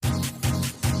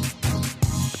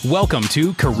Welcome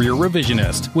to Career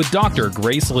Revisionist with Dr.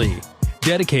 Grace Lee,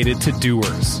 dedicated to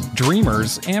doers,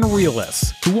 dreamers, and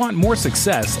realists who want more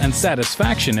success and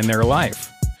satisfaction in their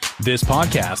life. This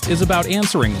podcast is about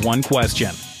answering one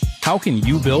question: how can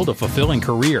you build a fulfilling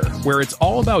career where it's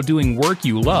all about doing work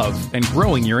you love and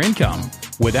growing your income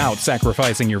without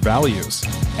sacrificing your values?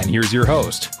 And here's your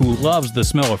host, who loves the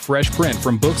smell of fresh print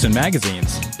from books and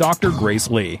magazines, Dr. Grace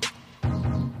Lee.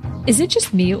 Is it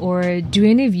just me, or do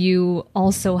any of you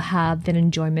also have that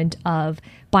enjoyment of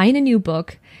buying a new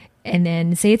book and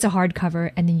then say it's a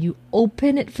hardcover and then you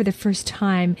open it for the first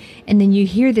time and then you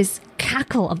hear this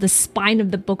cackle of the spine of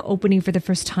the book opening for the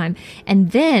first time,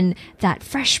 and then that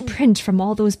fresh print from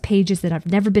all those pages that have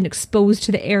never been exposed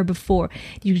to the air before,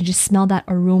 you can just smell that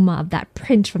aroma of that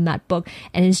print from that book,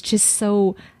 and it's just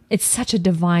it's such a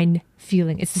divine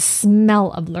feeling. It's the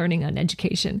smell of learning and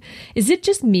education. Is it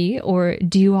just me, or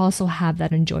do you also have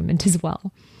that enjoyment as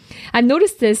well? I've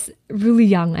noticed this really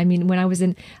young. I mean, when I was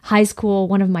in high school,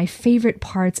 one of my favorite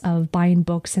parts of buying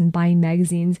books and buying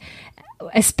magazines,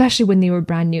 especially when they were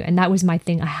brand new, and that was my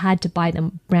thing. I had to buy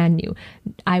them brand new.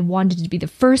 I wanted to be the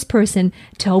first person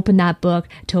to open that book,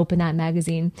 to open that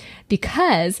magazine,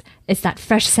 because it's that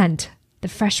fresh scent, the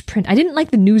fresh print. I didn't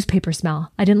like the newspaper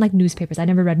smell. I didn't like newspapers. I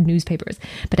never read newspapers,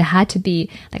 but it had to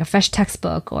be like a fresh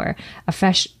textbook or a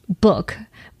fresh book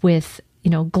with,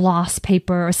 gloss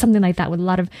paper or something like that with a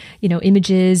lot of,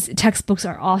 images. Textbooks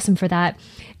are awesome for that.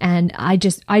 And I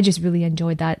just really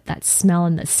enjoyed that smell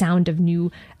and the sound of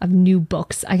new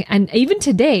books. And even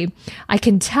today, I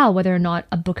can tell whether or not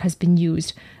a book has been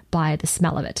used by the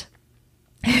smell of it.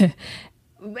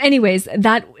 Anyways,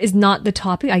 that is not the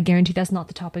topic. I guarantee that's not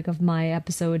the topic of my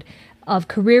episode of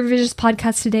Career Revisionist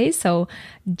podcast today. So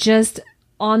just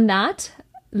on that,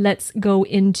 let's go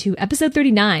into episode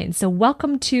 39. So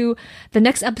welcome to the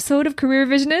next episode of Career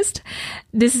Revisionist.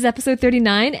 This is episode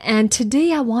 39. And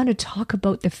today I want to talk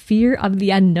about the fear of the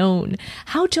unknown,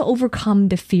 how to overcome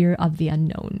the fear of the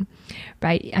unknown,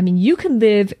 right? I mean, you can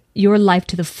live your life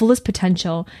to the fullest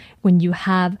potential when you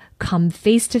have come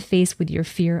face to face with your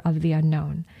fear of the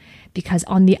unknown. Because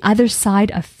on the other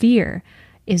side of fear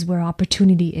is where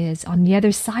opportunity is. On the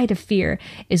other side of fear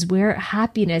is where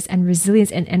happiness and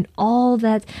resilience and all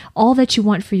that you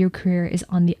want for your career is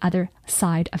on the other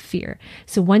side of fear.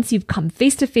 So once you've come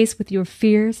face to face with your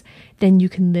fears, then you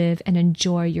can live and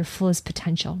enjoy your fullest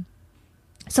potential.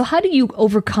 So how do you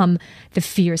overcome the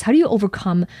fears? How do you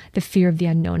overcome the fear of the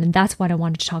unknown? And that's what I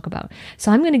wanted to talk about.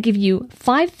 So I'm going to give you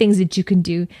 5 things that you can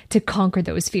do to conquer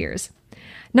those fears.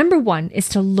 Number 1 is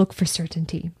to look for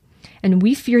certainty. And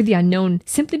we fear the unknown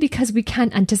simply because we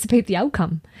can't anticipate the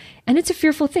outcome. And it's a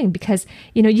fearful thing because,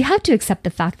 you have to accept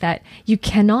the fact that you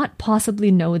cannot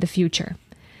possibly know the future.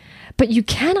 But you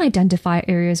can identify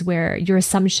areas where your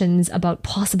assumptions about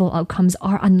possible outcomes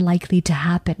are unlikely to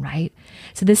happen, right?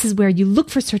 So this is where you look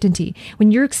for certainty.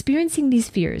 When you're experiencing these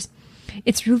fears,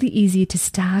 it's really easy to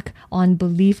stack on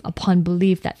belief upon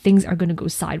belief that things are going to go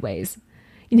sideways.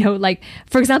 Like,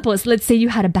 for example, let's say you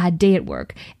had a bad day at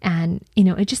work and,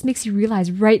 it just makes you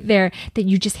realize right there that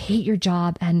you just hate your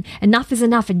job and enough is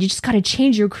enough and you just got to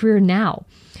change your career now.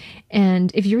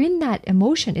 And if you're in that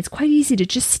emotion, it's quite easy to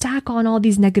just stack on all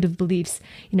these negative beliefs,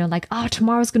 like,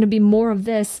 tomorrow's going to be more of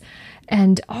this.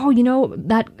 And,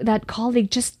 that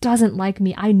colleague just doesn't like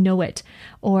me. I know it.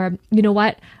 Or, you know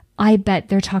what? I bet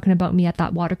they're talking about me at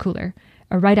that water cooler.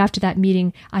 Or right after that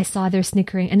meeting, I saw their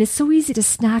snickering. And it's so easy to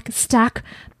stack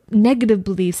negative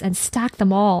beliefs and stack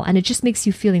them all. And it just makes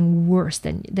you feeling worse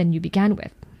than you began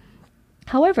with.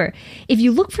 However, if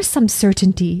you look for some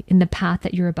certainty in the path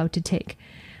that you're about to take,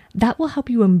 that will help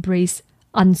you embrace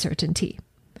uncertainty.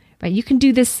 Right? You can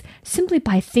do this simply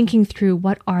by thinking through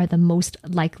what are the most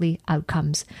likely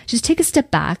outcomes. Just take a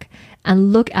step back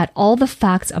and look at all the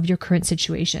facts of your current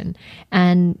situation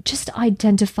and just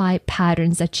identify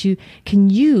patterns that you can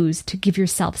use to give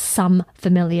yourself some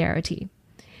familiarity.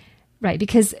 Right?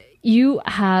 Because you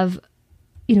have,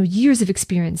 years of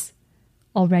experience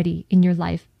already in your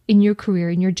life, in your career,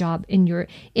 in your job,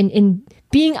 in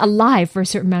being alive for a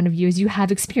certain amount of years. You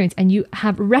have experience and you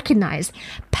have recognized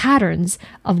patterns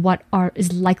of what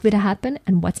is likely to happen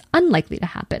and what's unlikely to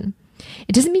happen.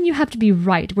 It doesn't mean you have to be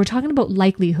right. We're talking about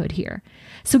likelihood here.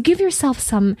 So give yourself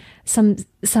some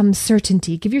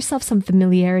certainty, give yourself some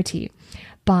familiarity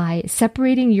by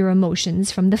separating your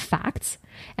emotions from the facts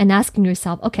and asking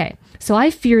yourself, okay, so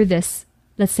I fear this.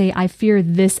 Let's say I fear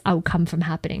this outcome from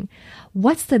happening.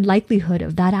 What's the likelihood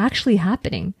of that actually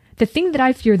happening? The thing that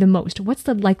I fear the most, what's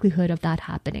the likelihood of that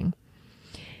happening?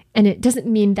 And it doesn't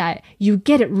mean that you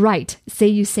get it right. Say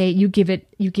you give it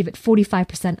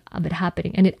 45% of it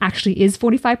happening, and it actually is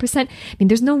 45%. I mean,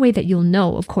 there's no way that you'll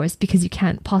know, of course, because you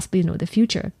can't possibly know the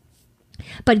future.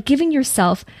 But giving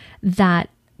yourself that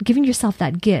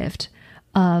gift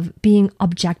of being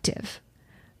objective,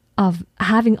 of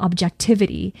having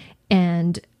objectivity,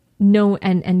 and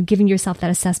giving yourself that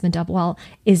assessment of, well,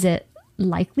 is it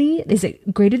likely? Is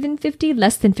it greater than 50,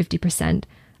 less than 50%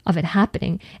 of it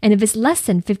happening? And if it's less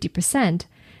than 50%,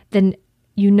 then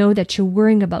you know that you're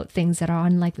worrying about things that are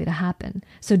unlikely to happen.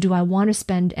 So do I want to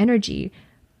spend energy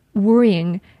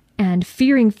worrying and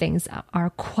fearing things that are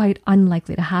quite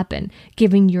unlikely to happen,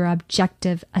 giving your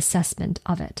objective assessment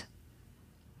of it?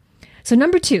 So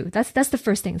number 2, that's the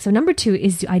first thing. So number 2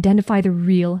 is to identify the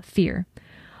real fear.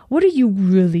 What are you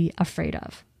really afraid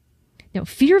of? Now,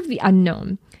 fear of the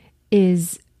unknown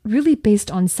is really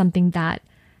based on something that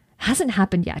hasn't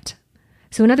happened yet.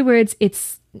 So in other words,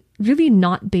 it's really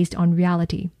not based on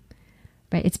reality,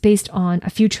 right? It's based on a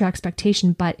future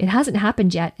expectation, but it hasn't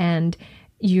happened yet and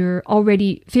you're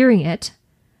already fearing it,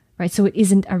 right? So it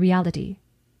isn't a reality,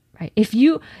 right?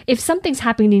 If something's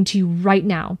happening to you right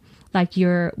now, like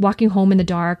you're walking home in the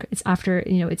dark, it's after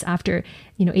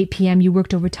 8 p.m., you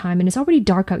worked overtime and it's already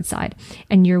dark outside,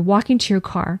 and you're walking to your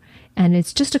car and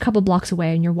it's just a couple blocks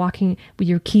away and you're walking with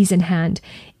your keys in hand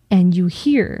and you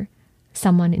hear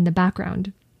someone in the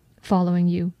background following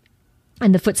you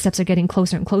and the footsteps are getting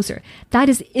closer and closer. That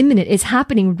is imminent. It's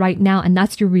happening right now, and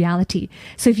that's your reality.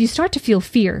 So if you start to feel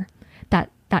fear that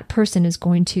that person is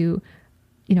going to,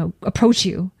 approach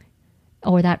you,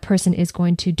 or that person is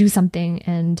going to do something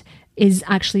and is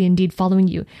actually indeed following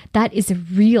you, that is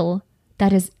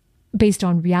based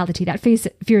on reality. That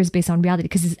fear is based on reality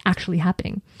because it's actually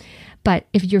happening. But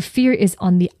if your fear is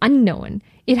on the unknown,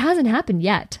 it hasn't happened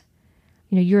yet.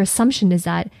 Your assumption is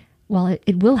that, well,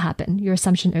 it will happen. Your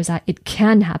assumption is that it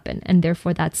can happen, and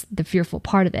therefore that's the fearful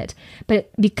part of it. But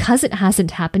because it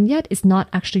hasn't happened yet, it's not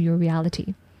actually your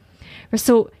reality.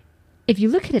 So if you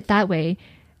look at it that way,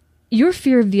 your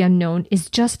fear of the unknown is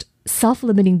just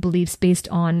self-limiting beliefs based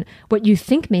on what you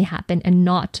think may happen and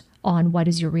not on what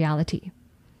is your reality,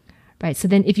 right? So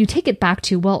then if you take it back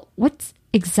to, well, what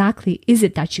exactly is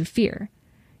it that you fear?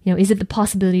 Is it the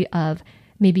possibility of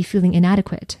maybe feeling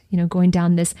inadequate, going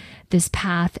down this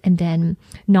path and then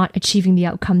not achieving the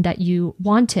outcome that you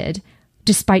wanted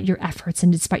despite your efforts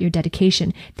and despite your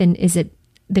dedication? Then is it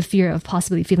the fear of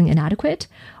possibly feeling inadequate?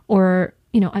 Or,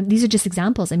 these are just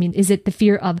examples. I mean, is it the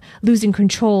fear of losing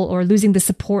control or losing the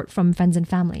support from friends and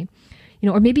family?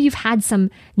 Or maybe you've had some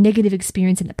negative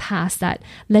experience in the past that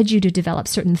led you to develop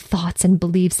certain thoughts and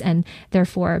beliefs, and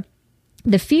therefore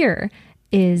the fear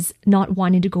is not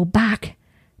wanting to go back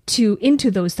into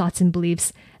those thoughts and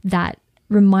beliefs that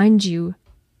remind you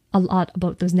a lot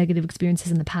about those negative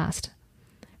experiences in the past,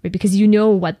 right? Because you know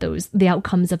what the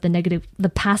outcomes of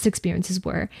the past experiences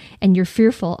were, and you're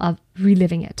fearful of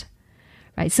reliving it,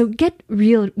 right? So get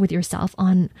real with yourself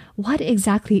on what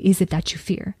exactly is it that you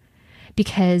fear,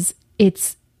 because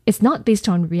it's not based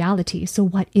on reality. So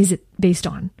what is it based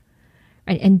on?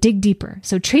 Right? And dig deeper.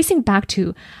 So tracing back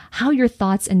to how your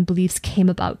thoughts and beliefs came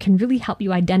about can really help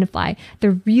you identify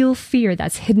the real fear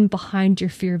that's hidden behind your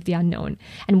fear of the unknown.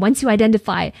 And once you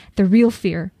identify the real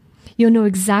fear, you'll know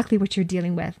exactly what you're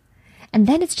dealing with. And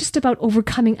then it's just about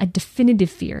overcoming a definitive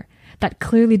fear that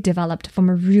clearly developed from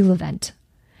a real event,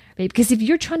 right? Because if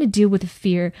you're trying to deal with the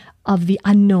fear of the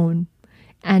unknown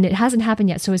and it hasn't happened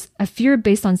yet, so it's a fear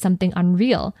based on something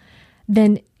unreal,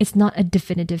 then it's not a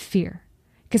definitive fear.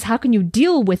 Because how can you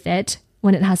deal with it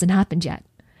when it hasn't happened yet?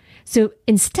 So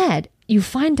instead, you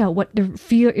find out what the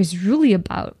fear is really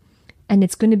about, and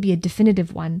it's going to be a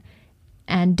definitive one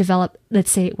and develop,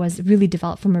 let's say it was really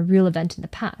developed from a real event in the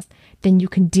past, then you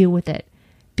can deal with it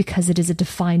because it is a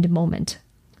defined moment.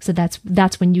 So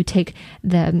that's when you take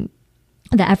the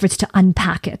efforts to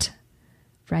unpack it,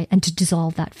 right? And to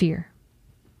dissolve that fear.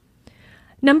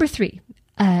 Number three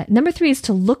is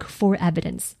to look for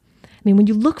evidence. I mean, when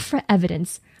you look for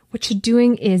evidence, what you're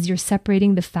doing is you're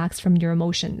separating the facts from your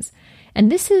emotions.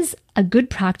 And this is a good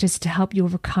practice to help you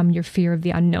overcome your fear of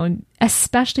the unknown,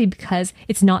 especially because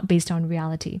it's not based on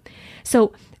reality.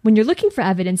 So when you're looking for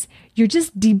evidence, you're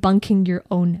just debunking your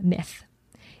own myth.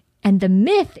 And the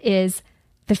myth is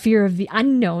the fear of the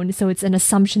unknown. So it's an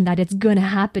assumption that it's going to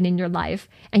happen in your life,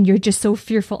 and you're just so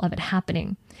fearful of it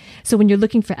happening. So when you're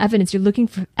looking for evidence, you're looking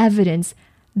for evidence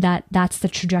that that's the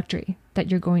trajectory that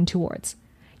you're going towards.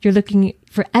 You're looking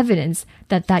for evidence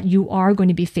that you are going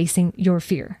to be facing your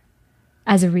fear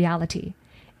as a reality.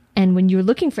 And when you're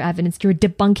looking for evidence, you're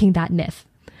debunking that myth,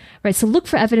 right? So look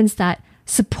for evidence that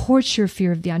supports your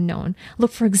fear of the unknown.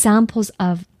 Look for examples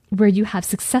of where you have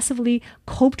successfully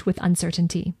coped with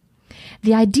uncertainty.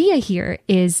 The idea here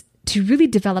is to really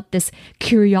develop this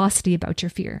curiosity about your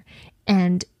fear.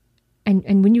 And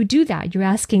when you do that, you're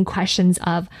asking questions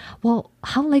of, well,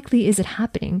 how likely is it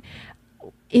happening?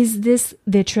 Is this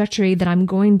the trajectory that I'm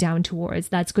going down towards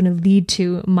that's going to lead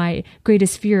to my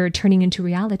greatest fear turning into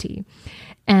reality?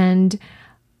 And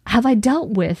have I dealt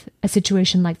with a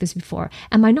situation like this before?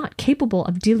 Am I not capable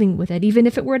of dealing with it, even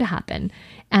if it were to happen?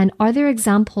 And are there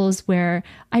examples where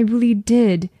I really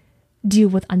did deal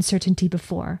with uncertainty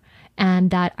before,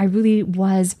 and that I really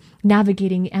was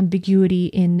navigating ambiguity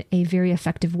in a very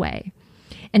effective way?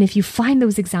 And if you find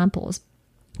those examples,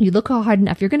 you look hard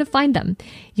enough, you're going to find them.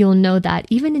 You'll know that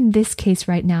even in this case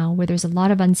right now, where there's a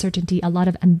lot of uncertainty, a lot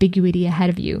of ambiguity ahead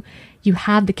of you, you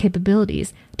have the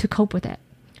capabilities to cope with it.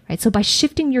 Right? So by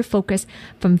shifting your focus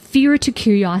from fear to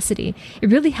curiosity, it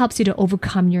really helps you to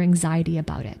overcome your anxiety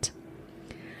about it.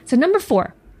 So number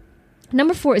four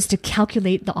is to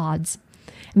calculate the odds.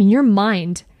 I mean, your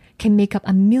mind can make up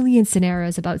a million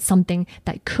scenarios about something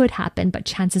that could happen, but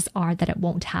chances are that it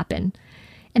won't happen.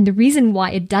 And the reason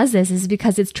why it does this is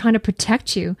because it's trying to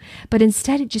protect you, but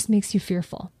instead it just makes you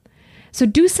fearful. So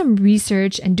do some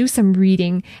research and do some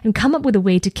reading and come up with a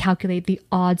way to calculate the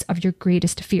odds of your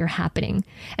greatest fear happening,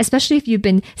 especially if you've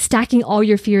been stacking all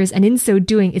your fears and in so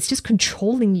doing, it's just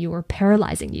controlling you or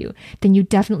paralyzing you. Then you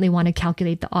definitely want to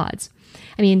calculate the odds.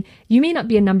 I mean, you may not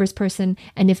be a numbers person,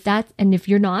 and if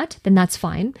you're not, then that's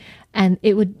fine. And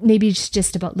it would maybe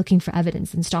just about looking for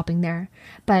evidence and stopping there.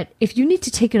 But if you need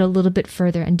to take it a little bit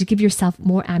further and to give yourself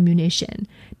more ammunition,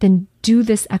 then do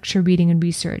this extra reading and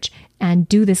research and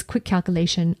do this quick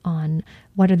calculation on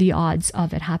what are the odds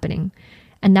of it happening.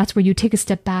 And that's where you take a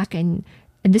step back, and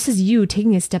this is you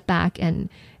taking a step back and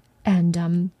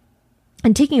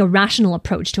taking a rational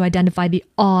approach to identify the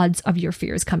odds of your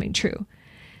fears coming true.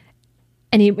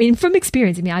 And from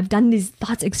experience, I mean, I've done these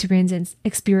thoughts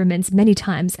experiments many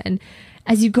times. And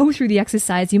as you go through the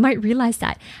exercise, you might realize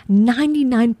that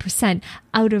 99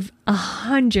 out of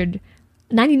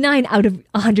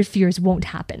 100 fears won't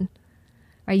happen.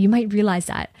 Right? You might realize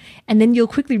that. And then you'll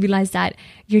quickly realize that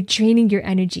you're draining your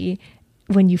energy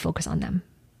when you focus on them.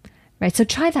 Right? So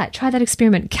try that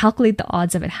experiment, calculate the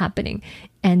odds of it happening,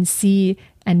 and see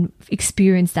and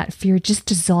experience that fear just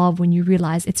dissolve when you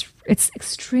realize it's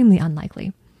extremely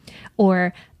unlikely,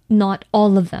 or not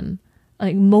all of them,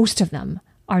 like most of them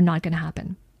are not going to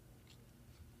happen.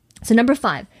 So number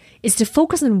 5 is to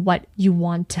focus on what you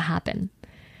want to happen.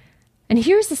 And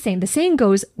here's the saying. The saying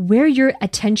goes, where your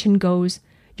attention goes,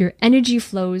 your energy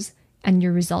flows, and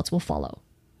your results will follow.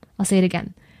 I'll say it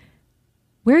again.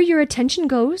 Where your attention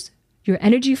goes, your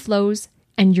energy flows,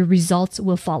 and your results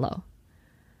will follow.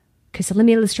 Okay, so let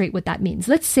me illustrate what that means.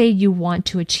 Let's say you want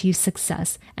to achieve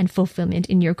success and fulfillment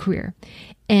in your career.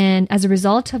 And as a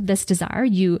result of this desire,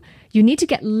 you need to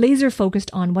get laser focused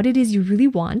on what it is you really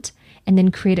want, and then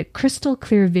create a crystal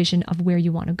clear vision of where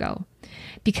you want to go.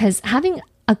 Because having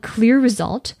a clear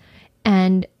result,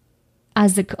 and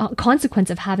as a consequence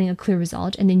of having a clear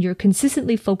result, and then you're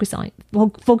consistently focusing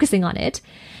on it,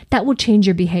 that will change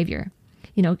your behavior.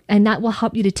 And that will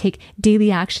help you to take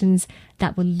daily actions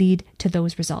that will lead to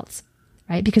those results,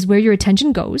 right? Because where your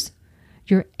attention goes,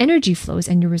 your energy flows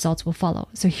and your results will follow.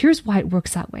 So here's why it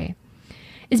works that way.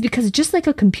 Is because just like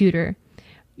a computer,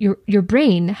 your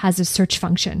brain has a search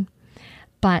function,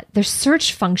 but the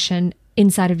search function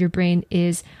inside of your brain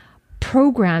is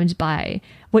programmed by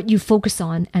what you focus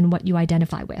on and what you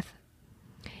identify with.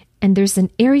 And there's an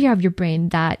area of your brain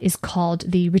that is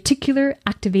called the reticular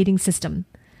activating system.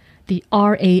 The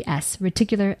RAS,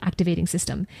 reticular activating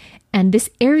system. And this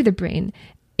area of the brain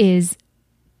is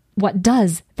what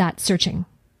does that searching,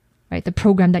 right? The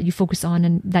program that you focus on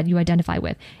and that you identify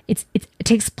with. It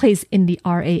takes place in the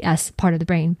RAS part of the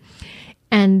brain.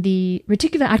 And the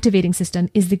reticular activating system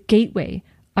is the gateway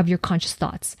of your conscious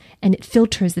thoughts. And it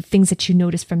filters the things that you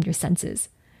notice from your senses,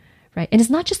 right? And it's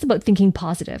not just about thinking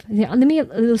positive. Let me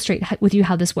illustrate with you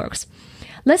how this works.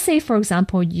 Let's say, for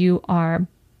example,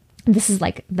 this is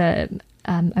like a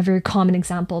very common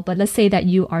example, but let's say that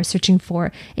you are searching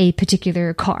for a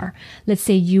particular car. Let's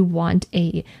say you want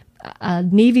a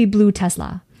navy blue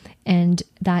Tesla, and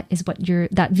that is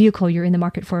that vehicle, you're in the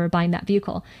market for buying that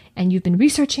vehicle. And you've been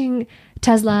researching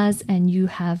Teslas, and you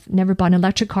have never bought an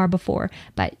electric car before,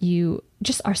 but you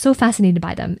just are so fascinated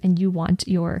by them, and you want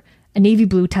a navy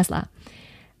blue Tesla.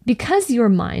 Because your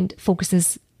mind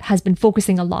has been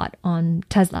focusing a lot on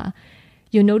Tesla,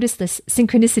 you'll notice this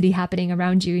synchronicity happening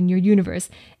around you in your universe,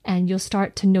 and you'll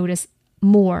start to notice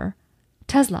more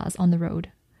Teslas on the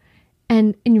road.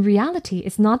 And in reality,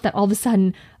 it's not that all of a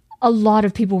sudden a lot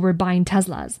of people were buying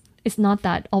Teslas, It's not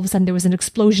that all of a sudden there was an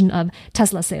explosion of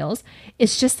Tesla sales.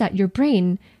 It's just that your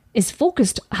brain has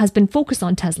been focused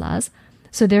on Teslas.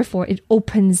 So therefore it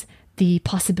opens the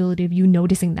possibility of you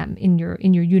noticing them in your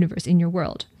universe, in your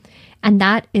world. And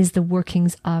that is the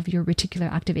workings of your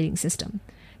reticular activating system,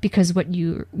 because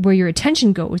where your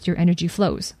attention goes, your energy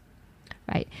flows,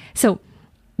 right? So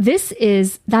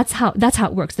that's how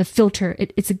it works. The filter,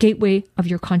 it's a gateway of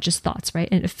your conscious thoughts, right?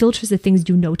 And it filters the things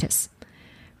you notice,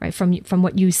 right? From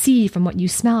what you see, from what you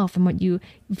smell, from what you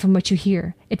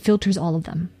hear. It filters all of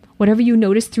them. Whatever you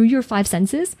notice through your 5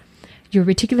 senses, your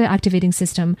reticular activating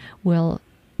system will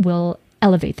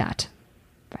elevate that,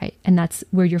 right? And that's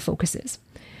where your focus is.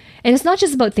 And it's not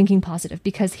just about thinking positive,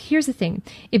 because here's the thing.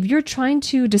 If you're trying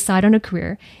to decide on a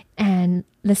career and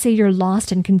let's say you're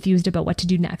lost and confused about what to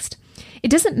do next, it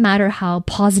doesn't matter how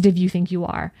positive you think you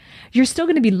are. You're still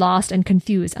going to be lost and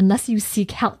confused unless you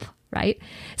seek help, right?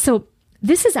 So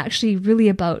this is actually really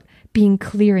about being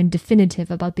clear and definitive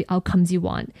about the outcomes you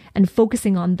want and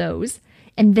focusing on those,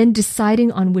 and then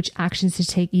deciding on which actions to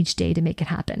take each day to make it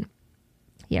happen.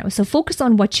 So focus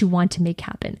on what you want to make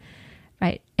happen,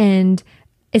 right? And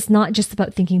it's not just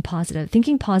about thinking positive.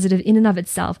 Thinking positive in and of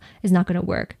itself is not going to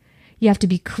work. You have to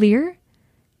be clear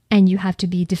and you have to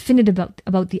be definitive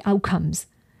about the outcomes,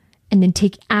 and then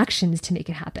take actions to make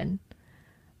it happen,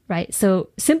 right? So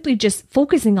simply just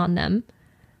focusing on them,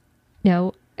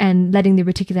 and letting the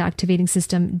reticular activating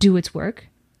system do its work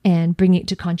and bringing it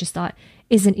to conscious thought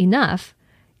isn't enough.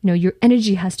 Your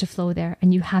energy has to flow there,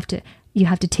 and you have to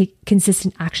take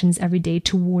consistent actions every day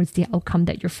towards the outcome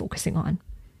that you're focusing on.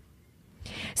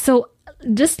 So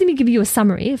just let me give you a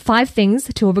summary. 5 things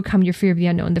to overcome your fear of the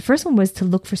unknown. The first one was to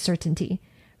look for certainty,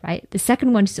 right? The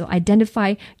second one is to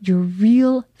identify your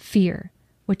real fear,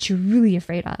 what you're really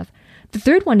afraid of. The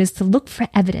third one is to look for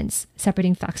evidence,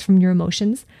 separating facts from your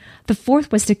emotions. The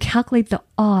fourth was to calculate the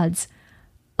odds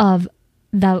of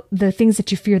the things that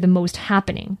you fear the most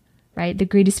happening, right? The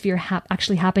greatest fear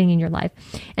actually happening in your life.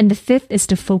 And the fifth is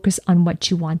to focus on what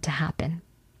you want to happen,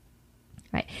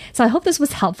 right? So I hope this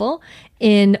was helpful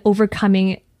in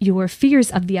overcoming your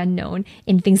fears of the unknown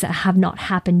in things that have not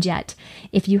happened yet.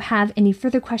 If you have any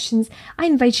further questions, I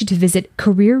invite you to visit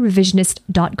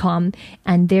careerrevisionist.com,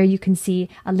 and there you can see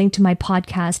a link to my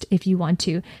podcast if you want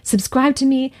to subscribe to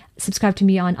me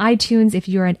on iTunes. If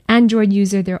you're an Android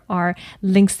user, there are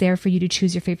links there for you to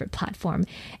choose your favorite platform.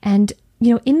 And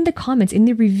in the comments, in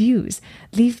the reviews,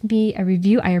 leave me a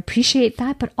review. I appreciate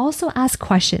that, but also ask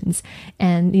questions.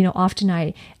 And, often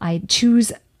I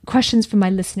choose questions from my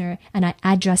listener and I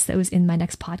address those in my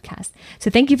next podcast. So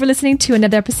thank you for listening to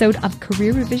another episode of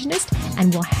Career Revisionist,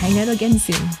 and we'll hang out again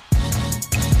soon.